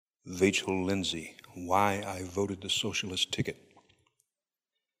Vachel Lindsay, Why I Voted the Socialist Ticket.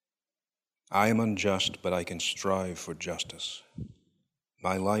 I am unjust, but I can strive for justice.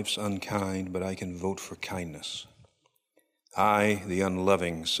 My life's unkind, but I can vote for kindness. I, the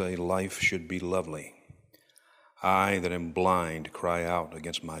unloving, say life should be lovely. I, that am blind, cry out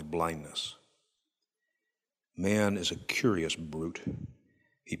against my blindness. Man is a curious brute.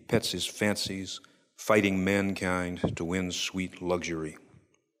 He pets his fancies, fighting mankind to win sweet luxury.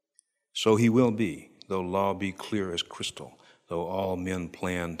 So he will be, though law be clear as crystal, though all men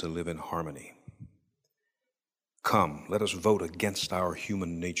plan to live in harmony. Come, let us vote against our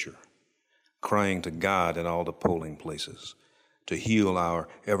human nature, crying to God in all the polling places, to heal our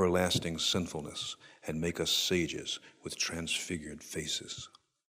everlasting sinfulness and make us sages with transfigured faces.